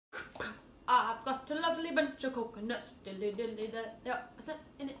I've got a lovely bunch of coconuts. Dilly dilly there are a set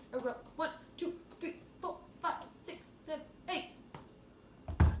in it a row. 1, 2, 3, 4, 5, 6, 7, 8.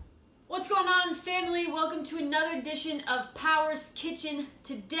 What's going on, family? Welcome to another edition of Power's Kitchen.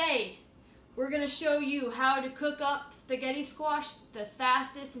 Today, we're going to show you how to cook up spaghetti squash the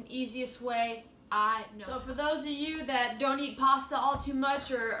fastest and easiest way I know. So for those of you that don't eat pasta all too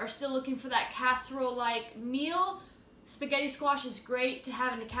much or are still looking for that casserole-like meal, spaghetti squash is great to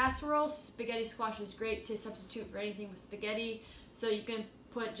have in a casserole. Spaghetti squash is great to substitute for anything with spaghetti. So you can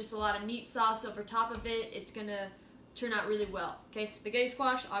put just a lot of meat sauce over top of it. It's going to turn out really well. Okay, spaghetti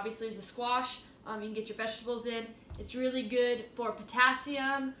squash obviously is a squash. You can get your vegetables in. It's really good for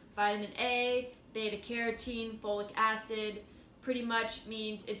potassium, vitamin A, beta carotene, folic acid. Pretty much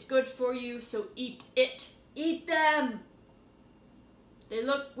means it's good for you, so eat it. Eat them! They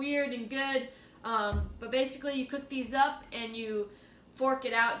look weird and good, but basically you cook these up and you fork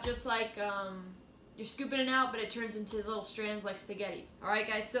it out just like you're scooping it out, but it turns into little strands like spaghetti. Alright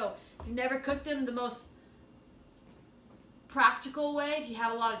guys, so if you've never cooked them, the most practical way, if you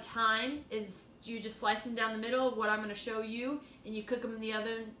have a lot of time, is you just slice them down the middle of what I'm going to show you, and you cook them in the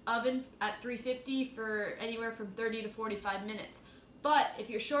oven at 350 for anywhere from 30 to 45 minutes. But if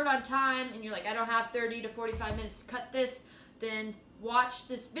you're short on time and you're like, I don't have 30 to 45 minutes to cut this, then watch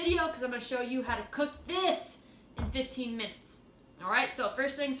this video because I'm going to show you how to cook this in 15 minutes. Alright, so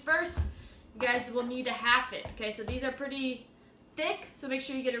first things first, you guys will need to half it. Okay, so these are pretty thick, so make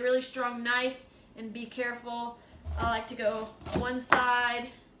sure you get a really strong knife and be careful. I like to go one side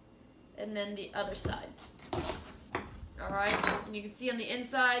and then the other side. Alright, and you can see on the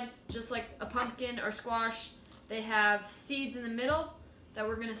inside, just like a pumpkin or squash, they have seeds in the middle that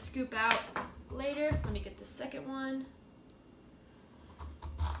we're going to scoop out later. Let me get the second one.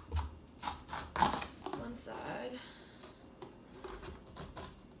 One side.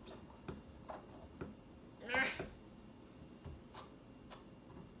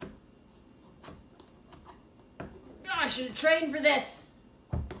 I should have trained for this.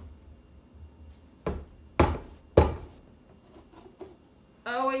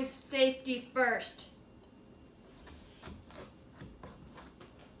 Always safety first.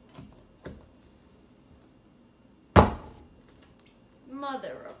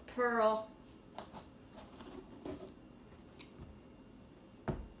 Mother of pearl.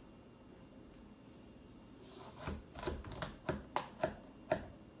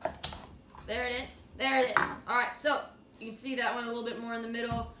 There it is. There it is. Alright, so you can see that one a little bit more in the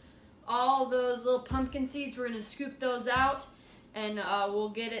middle. All those little pumpkin seeds, we're going to scoop those out, and we'll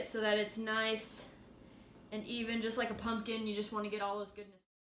get it so that it's nice and even, just like a pumpkin. You just want to get all those goodness.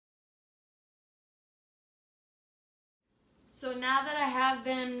 So now that I have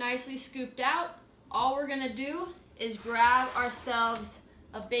them nicely scooped out, all we're going to do is grab ourselves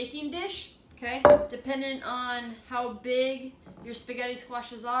a baking dish, okay? Depending on how big your spaghetti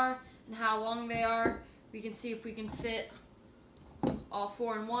squashes are and how long they are, we can see if we can fit all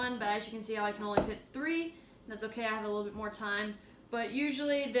 4 in one, but as you can see, I can only fit 3. That's okay, I have a little bit more time. But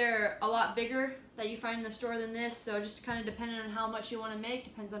usually they're a lot bigger that you find in the store than this, so just kind of depending on how much you want to make,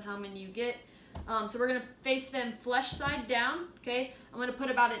 depends on how many you get. So we're going to face them flesh side down, okay? I'm going to put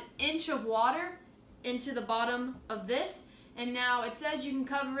about 1 inch of water into the bottom of this, and now it says you can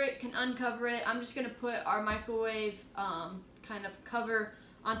cover it, can uncover it. I'm just going to put our microwave kind of cover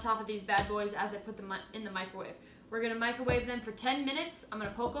on top of these bad boys as I put them in the microwave. We're going to microwave them for 10 minutes. I'm going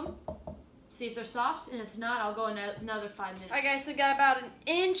to poke them, see if they're soft, and if not, I'll go another 5 minutes. Alright guys, so got about 1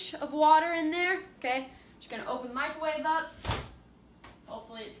 inch of water in there, okay? Just going to open the microwave up.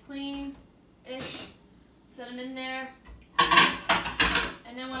 Hopefully it's clean-ish. Set them in there.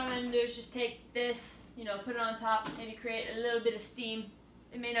 And then what I'm going to do is just take this, put it on top, maybe create a little bit of steam.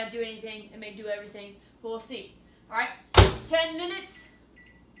 It may not do anything, it may do everything, but we'll see. Alright, 10 minutes.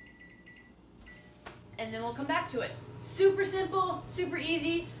 And then we'll come back to it. Super simple, super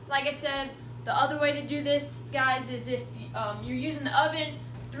easy. Like I said, the other way to do this, guys, is if you're using the oven,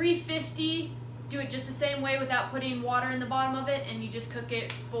 350, do it just the same way without putting water in the bottom of it, and you just cook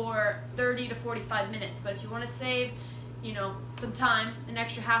it for 30 to 45 minutes. But if you want to save, some time, an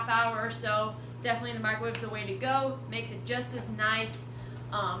extra half hour or so, definitely the microwave is the way to go. Makes it just as nice,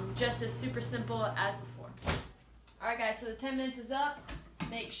 just as super simple as before. Alright guys, so the 10 minutes is up.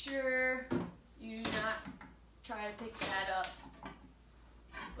 Make sure you do not try to pick that up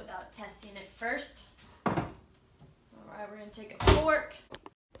without testing it first. Alright, we're going to take a fork.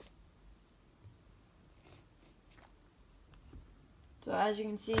 So as you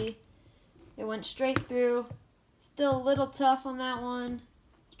can see, it went straight through. Still a little tough on that one.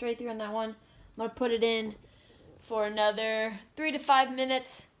 Straight through on that one. I'm going to put it in for another 3 to 5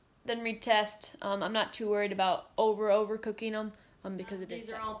 minutes. then retest. I'm not too worried about overcooking them because it is.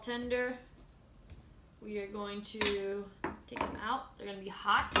 These are all tender. We are going to take them out. They're going to be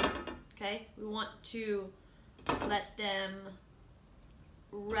hot. Okay, we want to let them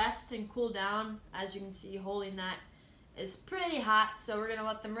rest and cool down. As you can see, holding that is pretty hot, so we're going to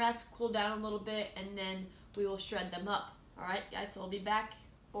let them rest, cool down a little bit, and then we will shred them up. All right, guys, so we'll be back.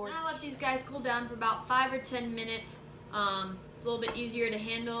 So now I let these guys cool down for about 5 or 10 minutes. It's a little bit easier to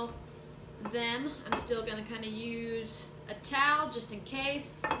handle them. I'm still going to kind of use a towel just in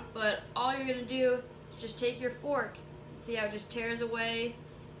case, but all you're going to do is just take your fork. See how it just tears away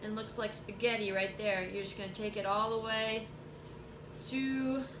and looks like spaghetti right there. You're just going to take it all the way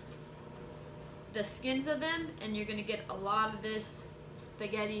to the skins of them, and you're going to get a lot of this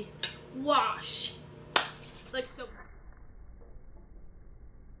spaghetti squash. Like so.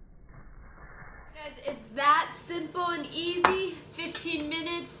 Guys, it's that simple and easy. 15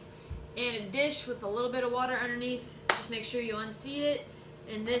 minutes in a dish with a little bit of water underneath. Just make sure you unseat it,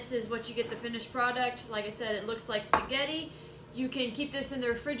 and this is what you get, the finished product. Like I said, it looks like spaghetti. You can keep this in the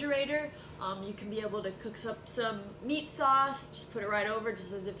refrigerator. You can be able to cook up some meat sauce, just put it right over,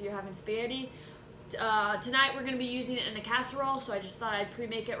 just as if you're having spaghetti. Tonight we're going to be using it in a casserole, so I just thought I'd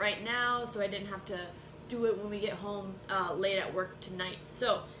pre-make it right now so I didn't have to do it when we get home late at work tonight.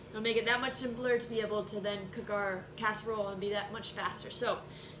 So it'll make it that much simpler to be able to then cook our casserole and be that much faster. So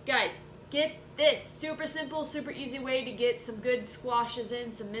guys, get this super simple, super easy way to get some good squashes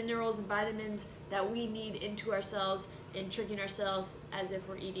in, some minerals and vitamins that we need into ourselves and tricking ourselves as if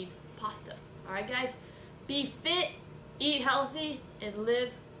we're eating pasta. All right, guys, be fit, eat healthy, and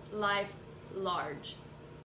live life large.